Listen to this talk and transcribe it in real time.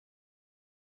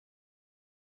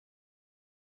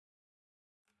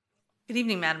Good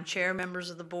evening, Madam Chair, members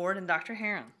of the board, and Dr.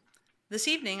 Herron. This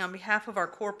evening, on behalf of our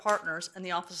core partners and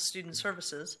the Office of Student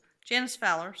Services, Janice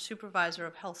Fowler, Supervisor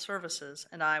of Health Services,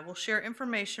 and I will share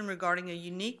information regarding a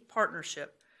unique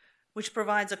partnership which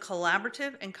provides a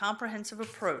collaborative and comprehensive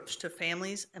approach to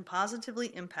families and positively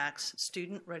impacts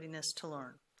student readiness to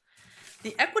learn.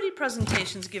 The equity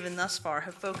presentations given thus far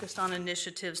have focused on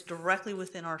initiatives directly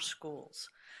within our schools.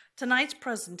 Tonight's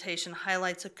presentation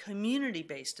highlights a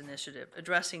community-based initiative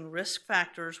addressing risk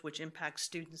factors which impact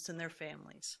students and their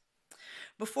families.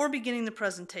 Before beginning the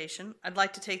presentation, I'd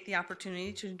like to take the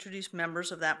opportunity to introduce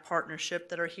members of that partnership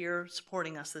that are here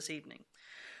supporting us this evening.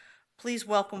 Please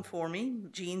welcome for me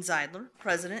Jean Zeidler,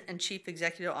 President and Chief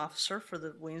Executive Officer for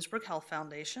the Williamsburg Health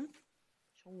Foundation.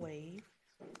 She'll wave.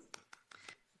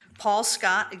 Paul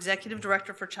Scott, Executive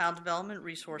Director for Child Development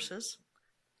Resources.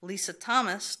 Lisa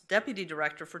Thomas, Deputy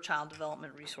Director for Child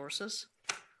Development Resources.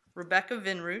 Rebecca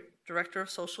Vinroot, Director of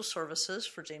Social Services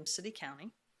for James City County.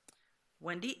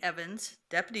 Wendy Evans,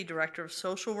 Deputy Director of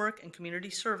Social Work and Community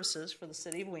Services for the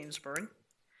City of Williamsburg.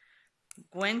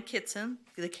 Gwen Kitson,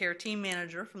 the Care Team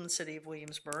Manager from the City of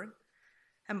Williamsburg.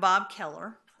 And Bob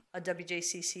Keller, a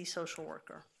WJCC social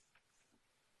worker.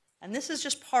 And this is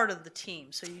just part of the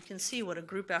team, so you can see what a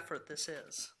group effort this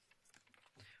is.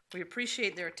 We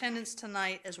appreciate their attendance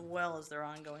tonight as well as their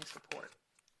ongoing support.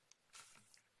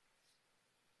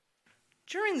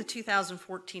 During the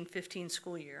 2014-15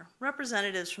 school year,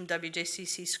 representatives from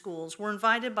WJCC schools were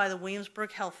invited by the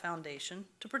Williamsburg Health Foundation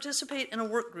to participate in a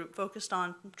work group focused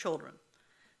on children.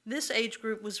 This age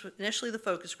group was initially the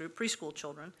focus group, preschool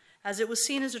children, as it was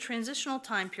seen as a transitional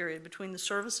time period between the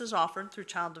services offered through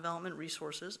Child Development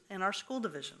Resources and our school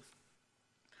division.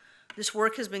 This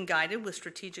work has been guided with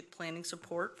strategic planning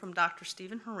support from Dr.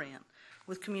 Stephen Horan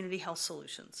with Community Health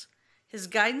Solutions. His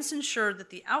guidance ensured that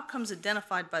the outcomes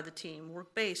identified by the team were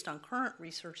based on current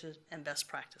research and best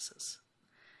practices.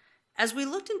 As we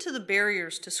looked into the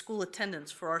barriers to school attendance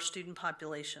for our student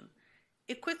population,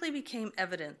 it quickly became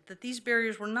evident that these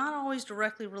barriers were not always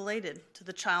directly related to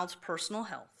the child's personal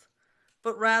health,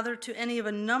 but rather to any of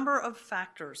a number of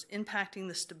factors impacting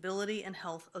the stability and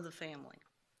health of the family.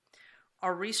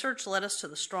 Our research led us to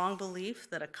the strong belief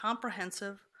that a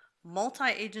comprehensive,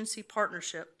 multi-agency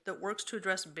partnership that works to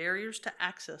address barriers to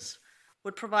access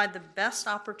would provide the best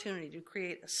opportunity to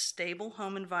create a stable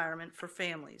home environment for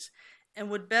families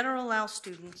and would better allow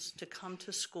students to come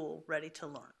to school ready to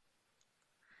learn.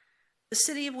 The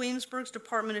City of Williamsburg's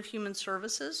Department of Human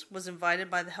Services was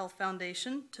invited by the Health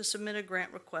Foundation to submit a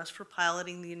grant request for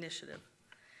piloting the initiative.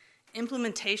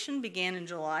 Implementation began in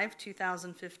July of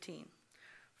 2015.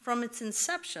 From its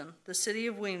inception, the City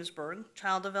of Williamsburg,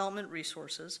 Child Development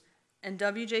Resources, and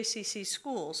WJCC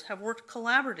schools have worked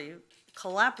collaboratively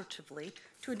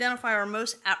to identify our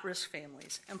most at-risk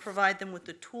families and provide them with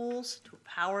the tools to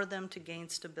empower them to gain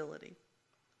stability.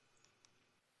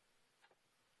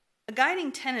 A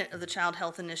guiding tenet of the Child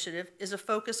Health Initiative is a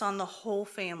focus on the whole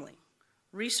family.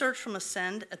 Research from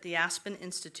Ascend at the Aspen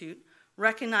Institute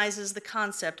recognizes the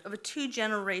concept of a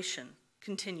two-generation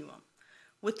continuum.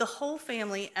 With the whole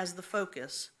family as the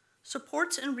focus,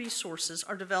 supports and resources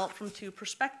are developed from two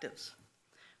perspectives.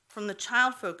 From the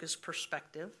child-focused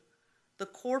perspective, the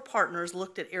core partners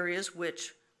looked at areas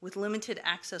which, with limited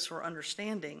access or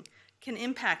understanding, can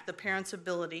impact the parent's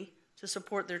ability to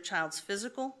support their child's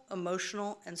physical,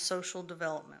 emotional, and social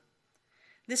development.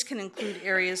 This can include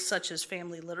areas such as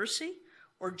family literacy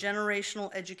or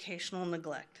generational educational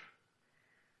neglect.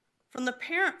 From the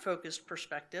parent-focused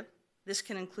perspective, this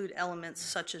can include elements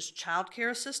such as child care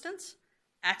assistance,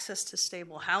 access to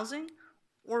stable housing,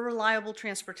 or reliable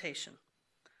transportation.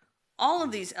 All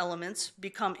of these elements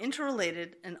become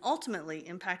interrelated and ultimately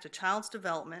impact a child's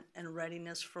development and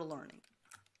readiness for learning.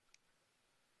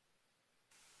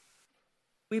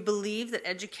 We believe that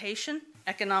education,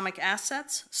 economic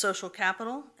assets, social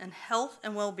capital, and health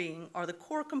and well-being are the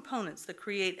core components that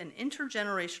create an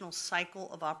intergenerational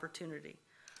cycle of opportunity.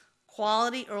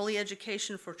 Quality early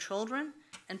education for children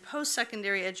and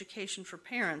post-secondary education for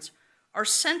parents are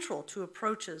central to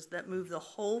approaches that move the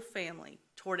whole family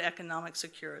toward economic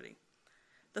security.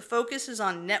 The focus is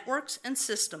on networks and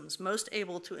systems most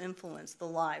able to influence the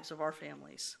lives of our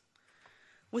families.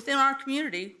 Within our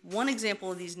community, one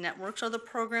example of these networks are the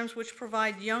programs which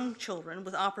provide young children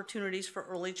with opportunities for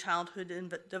early childhood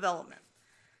development.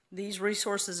 These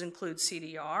resources include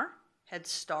CDR, Head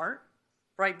Start,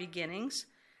 Bright Beginnings,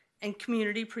 and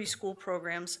community preschool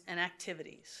programs and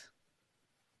activities.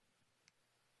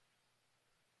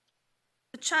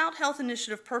 The Child Health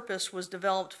Initiative purpose was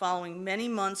developed following many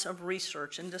months of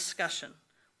research and discussion,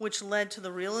 which led to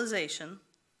the realization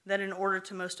that in order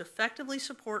to most effectively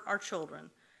support our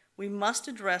children, we must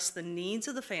address the needs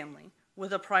of the family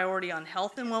with a priority on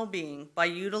health and well-being by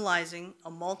utilizing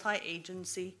a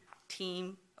multi-agency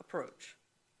team approach.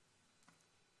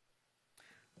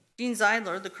 Jean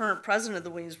Zeidler, the current president of the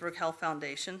Williamsburg Health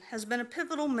Foundation, has been a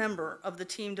pivotal member of the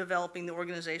team developing the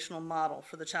organizational model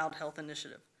for the Child Health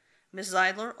Initiative. Ms.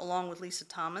 Zeidler, along with Lisa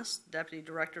Thomas, Deputy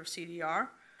Director of CDR,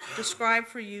 describe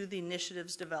for you the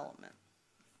initiative's development.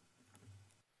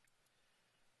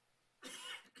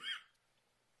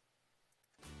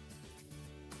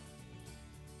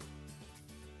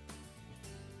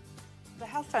 The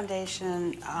Health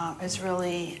Foundation is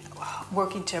really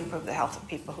working to improve the health of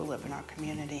people who live in our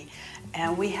community.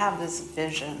 And we have this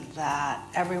vision that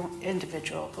every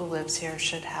individual who lives here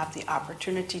should have the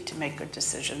opportunity to make good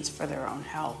decisions for their own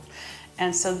health.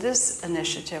 And so this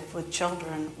initiative with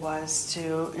children was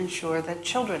to ensure that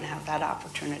children have that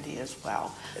opportunity as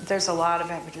well. There's a lot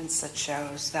of evidence that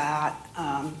shows that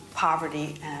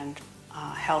poverty and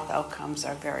health outcomes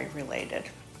are very related.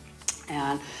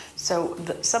 And so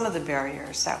some of the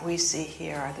barriers that we see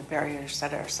here are the barriers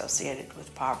that are associated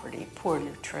with poverty: poor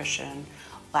nutrition,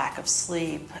 lack of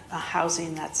sleep,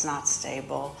 housing that's not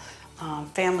stable,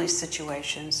 family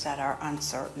situations that are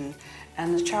uncertain.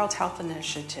 And the Child Health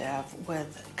Initiative,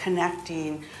 with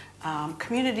connecting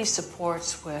community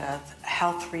supports with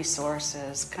health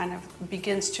resources, kind of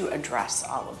begins to address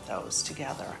all of those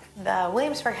together. The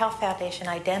Williamsburg Health Foundation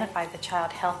identified the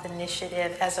Child Health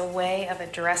Initiative as a way of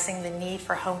addressing the need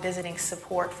for home visiting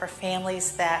support for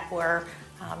families that were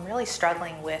really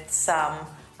struggling with some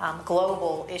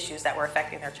global issues that were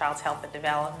affecting their child's health and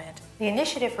development. The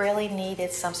initiative really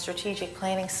needed some strategic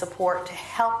planning support to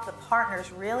help the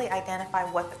partners really identify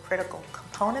what the critical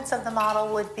components of the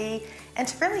model would be, and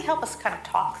to really help us kind of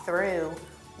talk through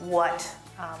what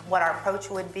our approach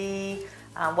would be,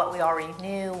 what we already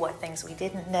knew, what things we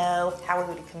didn't know, how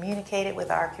we would communicate it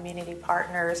with our community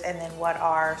partners, and then what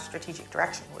our strategic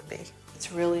direction would be.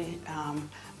 It's really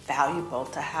valuable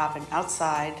to have an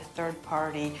outside third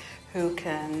party who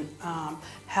can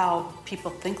help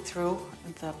people think through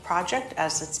the project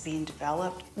as it's being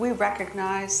developed. We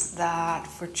recognize that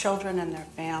for children and their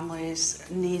families,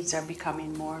 needs are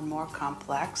becoming more and more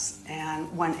complex,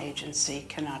 and one agency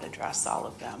cannot address all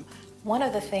of them. One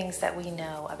of the things that we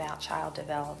know about child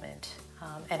development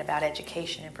and about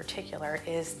education in particular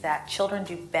is that children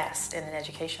do best in an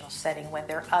educational setting when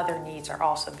their other needs are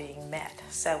also being met.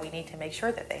 So we need to make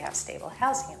sure that they have stable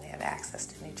housing and they have access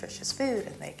to nutritious food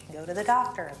and they can go to the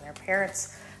doctor and their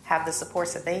parents have the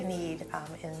supports that they need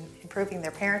in improving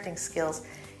their parenting skills.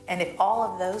 And if all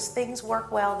of those things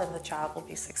work well, then the child will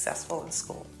be successful in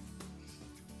school.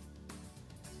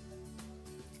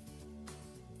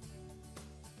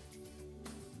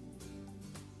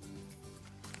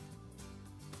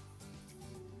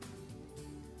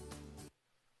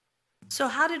 So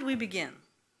how did we begin?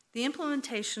 The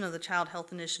implementation of the Child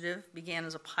Health Initiative began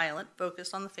as a pilot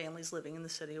focused on the families living in the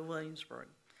city of Williamsburg.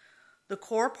 The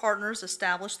core partners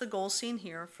established the goals seen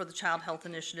here for the Child Health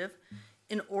Initiative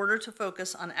in order to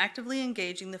focus on actively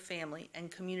engaging the family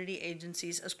and community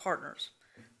agencies as partners.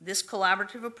 This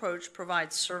collaborative approach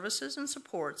provides services and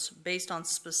supports based on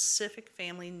specific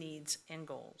family needs and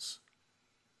goals.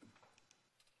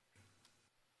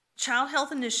 Child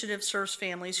Health Initiative serves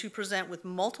families who present with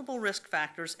multiple risk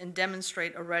factors and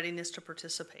demonstrate a readiness to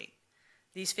participate.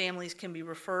 These families can be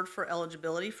referred for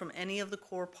eligibility from any of the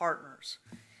core partners.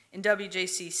 In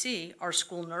WJCC, our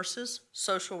school nurses,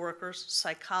 social workers,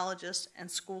 psychologists,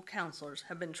 and school counselors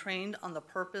have been trained on the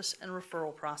purpose and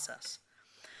referral process.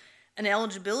 An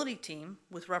eligibility team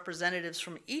with representatives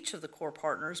from each of the core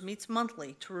partners meets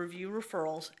monthly to review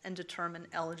referrals and determine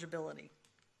eligibility.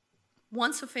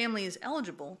 Once a family is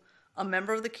eligible, a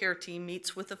member of the care team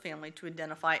meets with the family to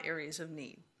identify areas of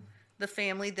need. The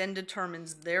family then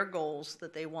determines their goals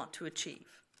that they want to achieve.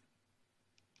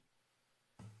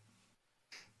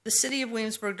 The City of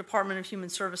Williamsburg Department of Human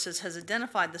Services has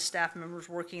identified the staff members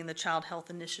working in the Child Health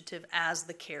Initiative as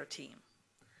the care team.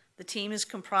 The team is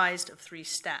comprised of 3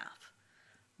 staff.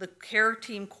 The care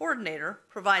team coordinator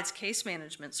provides case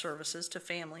management services to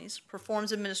families,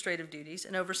 performs administrative duties,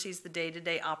 and oversees the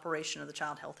day-to-day operation of the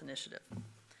Child Health Initiative.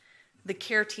 The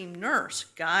care team nurse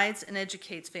guides and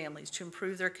educates families to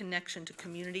improve their connection to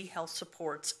community health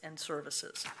supports and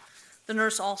services. The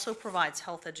nurse also provides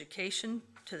health education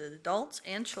to the adults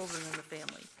and children in the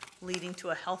family, leading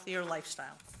to a healthier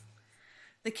lifestyle.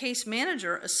 The case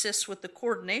manager assists with the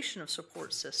coordination of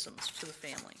support systems to the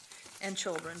family and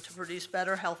children to produce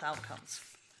better health outcomes.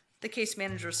 The case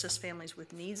manager assists families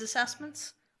with needs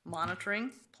assessments, monitoring,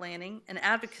 planning, and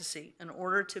advocacy in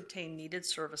order to obtain needed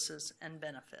services and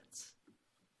benefits.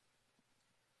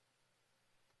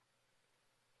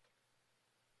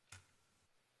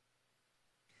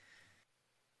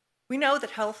 We know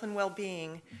that health and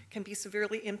well-being can be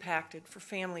severely impacted for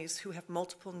families who have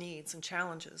multiple needs and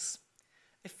challenges.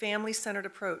 A family-centered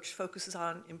approach focuses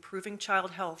on improving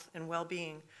child health and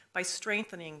well-being by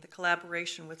strengthening the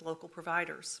collaboration with local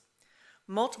providers.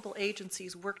 Multiple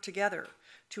agencies work together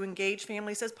to engage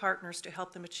families as partners to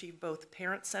help them achieve both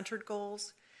parent-centered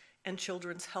goals and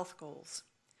children's health goals,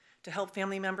 to help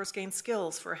family members gain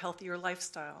skills for a healthier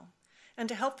lifestyle, and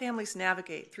to help families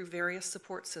navigate through various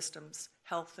support systems,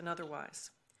 health and otherwise.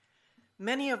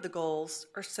 Many of the goals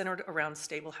are centered around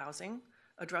stable housing,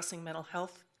 addressing mental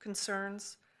health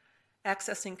concerns,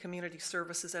 accessing community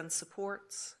services and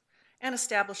supports, and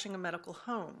establishing a medical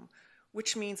home,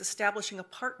 which means establishing a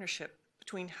partnership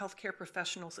between healthcare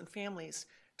professionals and families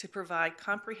to provide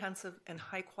comprehensive and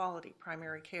high-quality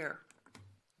primary care.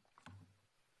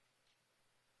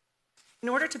 In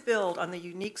order to build on the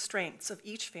unique strengths of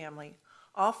each family,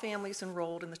 all families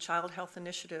enrolled in the Child Health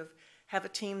Initiative have a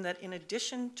team that, in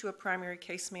addition to a primary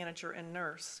case manager and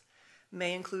nurse,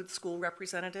 may include school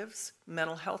representatives,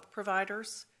 mental health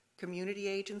providers, community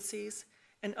agencies,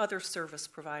 and other service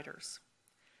providers.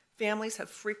 Families have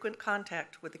frequent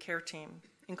contact with the care team,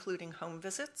 including home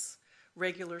visits,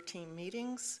 regular team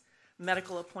meetings,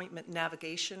 medical appointment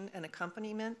navigation and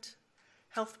accompaniment,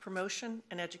 health promotion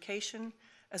and education,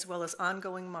 as well as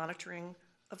ongoing monitoring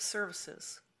of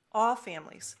services. All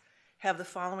families have the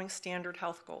following standard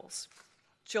health goals.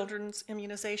 Children's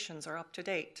immunizations are up to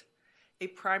date. A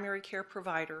primary care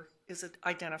provider is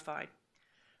identified.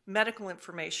 Medical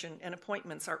information and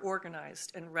appointments are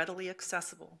organized and readily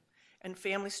accessible, and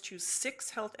families choose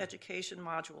 6 health education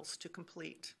modules to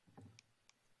complete.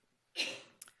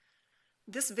 In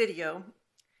this video,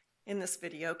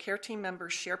 care team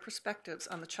members share perspectives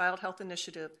on the Child Health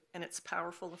Initiative and its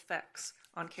powerful effects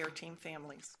on care team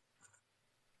families.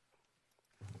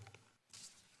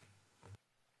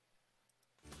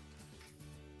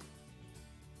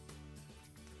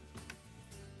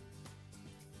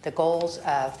 The goals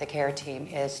of the care team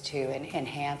is to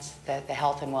enhance the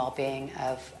health and well-being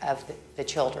of the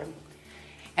children.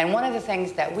 And one of the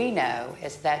things that we know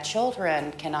is that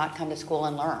children cannot come to school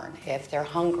and learn if they're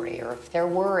hungry or if they're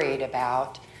worried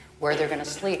about where they're going to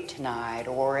sleep tonight,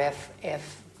 or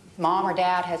if mom or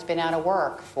dad has been out of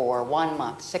work for 1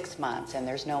 month, 6 months, and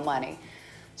there's no money.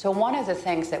 So one of the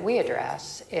things that we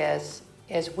address is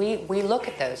we look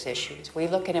at those issues. We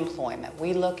look at employment.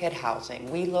 We look at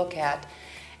housing. We look at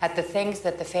the things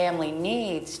that the family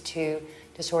needs to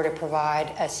sort of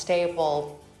provide a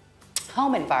stable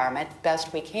home environment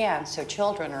best we can so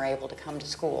children are able to come to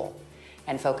school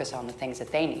and focus on the things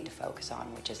that they need to focus on,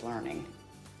 which is learning.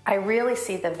 I really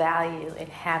see the value in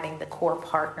having the core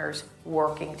partners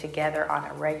working together on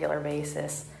a regular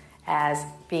basis as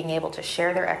being able to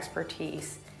share their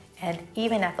expertise, and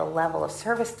even at the level of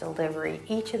service delivery,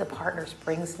 each of the partners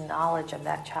brings knowledge of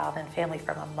that child and family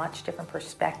from a much different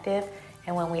perspective.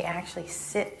 And when we actually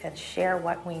sit and share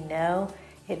what we know,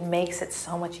 it makes it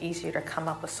so much easier to come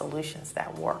up with solutions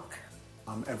that work.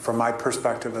 And from my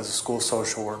perspective as a school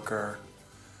social worker,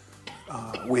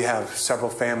 we have several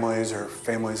families or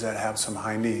families that have some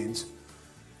high needs,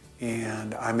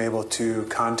 and I'm able to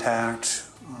contact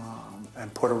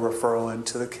and put a referral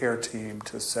into the care team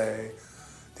to say,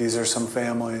 these are some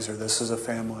families, or this is a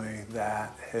family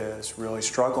that is really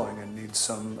struggling and needs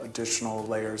some additional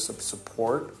layers of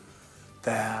support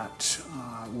that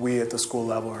we at the school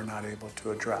level are not able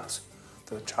to address.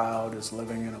 The child is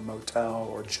living in a motel,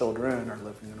 or children are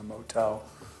living in a motel.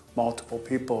 Multiple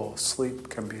people, sleep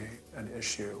can be an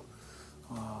issue.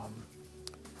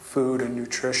 Food and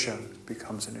nutrition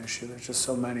becomes an issue. There's just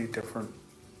so many different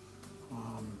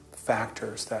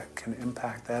factors that can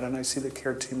impact that, and I see the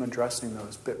care team addressing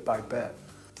those bit by bit.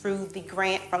 Through the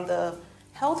grant from the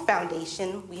Health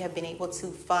Foundation, we have been able to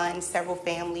fund several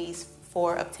families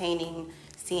for obtaining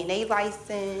CNA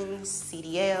license,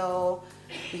 CDL.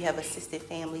 We have assisted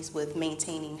families with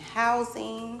maintaining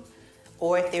housing,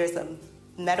 or if there's a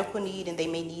medical need and they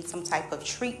may need some type of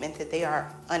treatment that they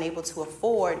are unable to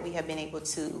afford, we have been able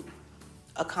to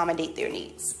accommodate their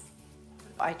needs.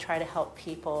 I try to help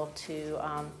people to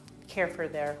care for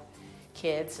their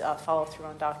kids, follow through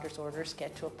on doctor's orders,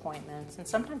 get to appointments, and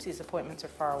sometimes these appointments are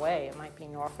far away. It might be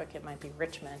Norfolk, it might be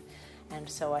Richmond, and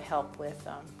so I help with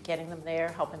getting them there,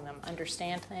 helping them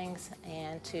understand things,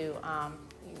 and to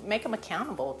make them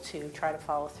accountable to try to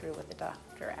follow through what the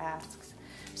doctor asks.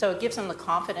 So it gives them the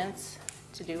confidence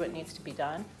to do what needs to be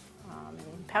done, and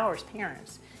empowers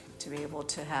parents. To be able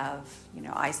to have,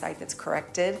 eyesight that's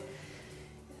corrected.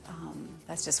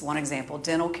 That's just one example.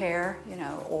 Dental care,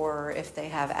 or if they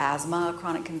have asthma, a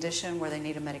chronic condition where they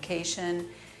need a medication,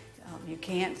 You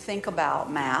can't think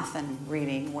about math and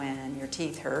reading when your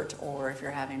teeth hurt or if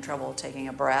you're having trouble taking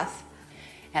a breath.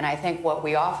 And I think what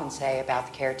we often say about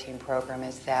the Care Team program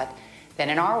is that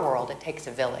in our world it takes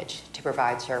a village to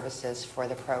provide services for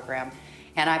the program.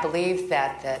 And I believe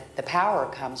that the power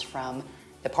comes from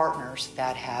the partners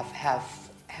that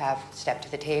have stepped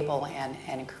to the table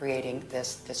and creating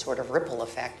this sort of ripple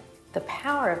effect. The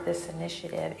power of this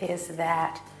initiative is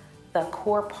that the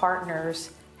core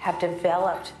partners have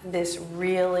developed this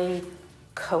really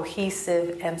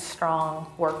cohesive and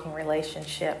strong working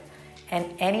relationship.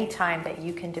 And any time that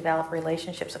you can develop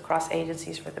relationships across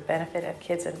agencies for the benefit of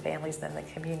kids and families, then the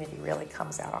community really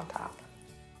comes out on top.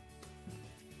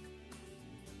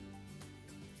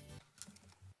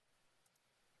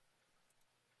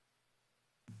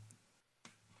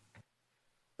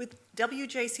 With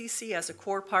WJCC as a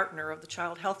core partner of the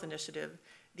Child Health Initiative,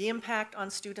 the impact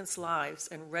on students' lives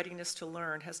and readiness to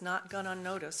learn has not gone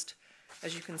unnoticed,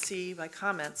 as you can see by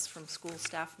comments from school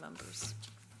staff members.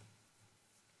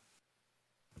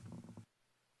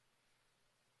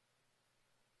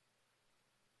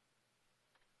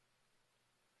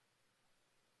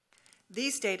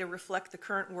 These data reflect the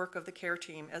current work of the Care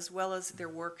Team as well as their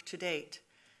work to date.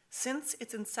 Since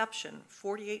its inception,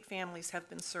 48 families have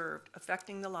been served,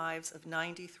 affecting the lives of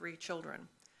 93 children.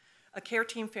 A Care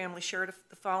Team family shared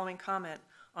the following comment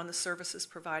on the services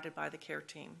provided by the Care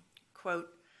Team.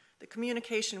 Quote, "The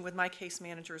communication with my case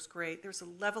manager is great. There's a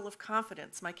level of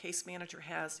confidence my case manager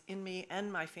has in me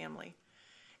and my family.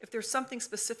 If there's something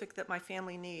specific that my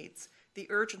family needs, the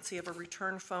urgency of a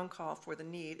return phone call for the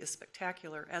need is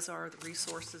spectacular, as are the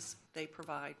resources they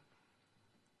provide."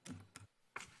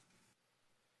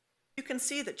 You can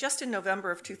see that just in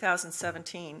November of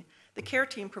 2017, the Care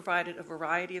Team provided a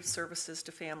variety of services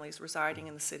to families residing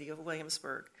in the city of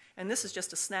Williamsburg, and this is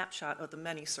just a snapshot of the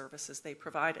many services they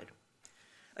provided.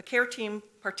 A Care Team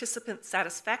participant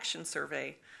satisfaction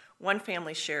survey, one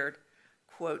family shared,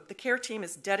 quote, "The Care Team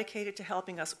is dedicated to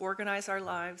helping us organize our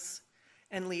lives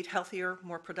and lead healthier,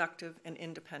 more productive, and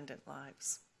independent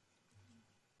lives."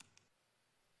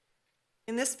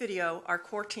 In this video, our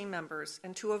core team members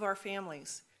and two of our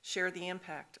families share the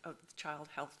impact of the Child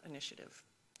Health Initiative.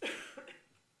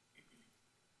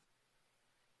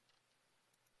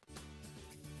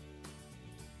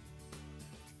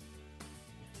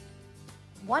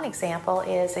 One example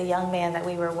is a young man that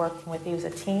we were working with. He was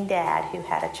a teen dad who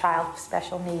had a child with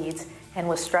special needs and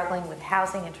was struggling with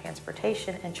housing and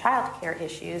transportation and child care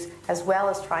issues, as well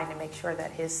as trying to make sure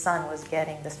that his son was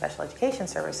getting the special education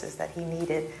services that he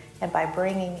needed. And by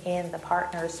bringing in the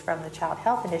partners from the Child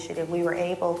Health Initiative, we were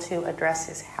able to address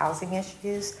his housing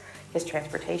issues, his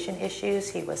transportation issues.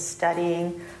 He was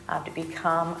studying to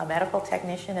become a medical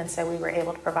technician, and so we were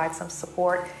able to provide some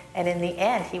support. And in the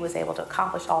end, he was able to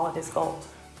accomplish all of his goals.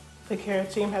 The Care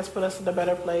Team has put us in a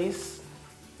better place.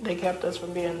 They kept us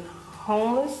from being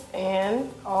homeless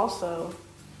and also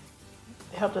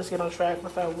helped us get on track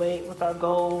with our weight, with our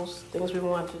goals, things we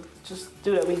wanted to just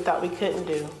do that we thought we couldn't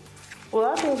do. Well, a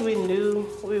lot of things we knew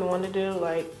we wanted to do,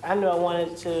 like I knew I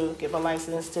wanted to get my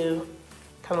license to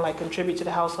kind of like contribute to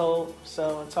the household.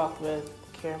 So I talked with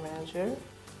the care manager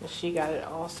and she got it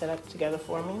all set up together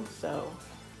for me. So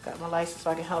got my license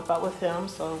so I can help out with him.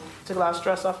 So took a lot of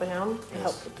stress off of him and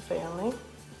helped with the family.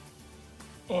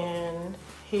 And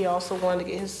he also wanted to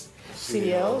get his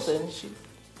CDLs, and she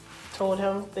told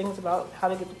him things about how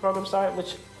to get the program started,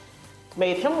 which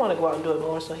made him want to go out and do it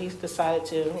more. So he's decided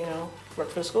to, work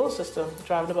for the school system,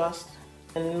 drive the bus.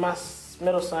 And my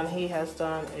middle son, he has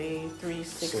done a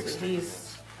 360.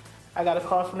 I got a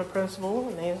call from the principal,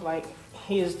 and he's like,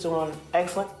 he is doing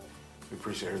excellent. We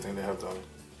appreciate everything they have done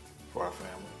for our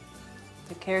family.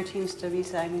 The Care Team stood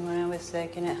beside me when I was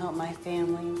sick, and it helped my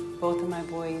family. Both of my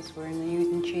boys were in the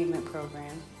Youth Achievement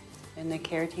Program, and the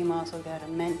Care Team also got a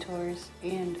mentors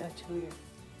and a tutor.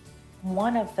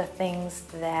 One of the things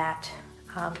that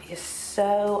is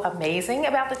so amazing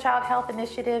about the Child Health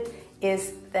Initiative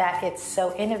is that it's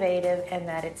so innovative and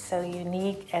that it's so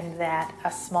unique, and that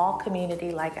a small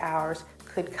community like ours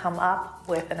could come up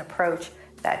with an approach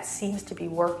that seems to be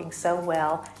working so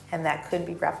well and that could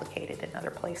be replicated in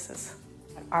other places.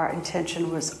 Our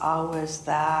intention was always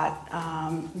that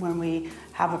when we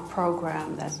have a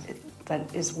program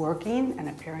that is working and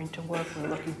appearing to work, we're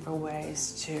looking for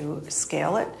ways to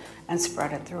scale it and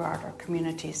spread it throughout our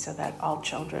community so that all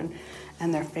children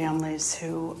and their families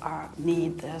who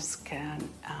need this can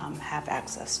have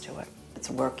access to it. It's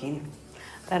working.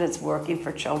 That it's working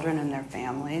for children and their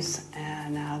families,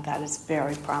 and that is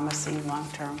very promising long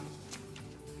term.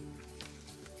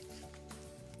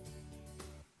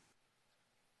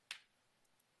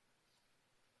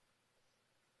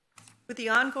 With the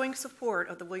ongoing support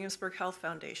of the Williamsburg Health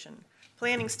Foundation,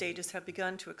 planning stages have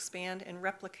begun to expand and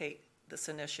replicate this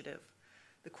initiative.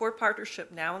 The core partnership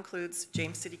now includes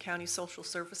James City County Social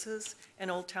Services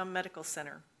and Old Town Medical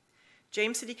Center.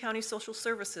 James City County Social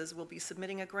Services will be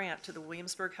submitting a grant to the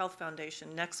Williamsburg Health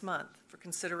Foundation next month for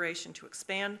consideration to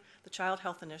expand the Child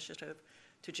Health Initiative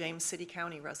to James City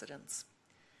County residents.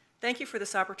 Thank you for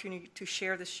this opportunity to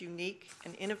share this unique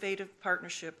and innovative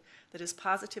partnership that is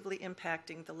positively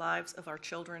impacting the lives of our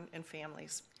children and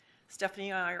families. Stephanie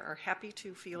and I are happy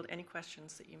to field any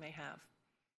questions that you may have.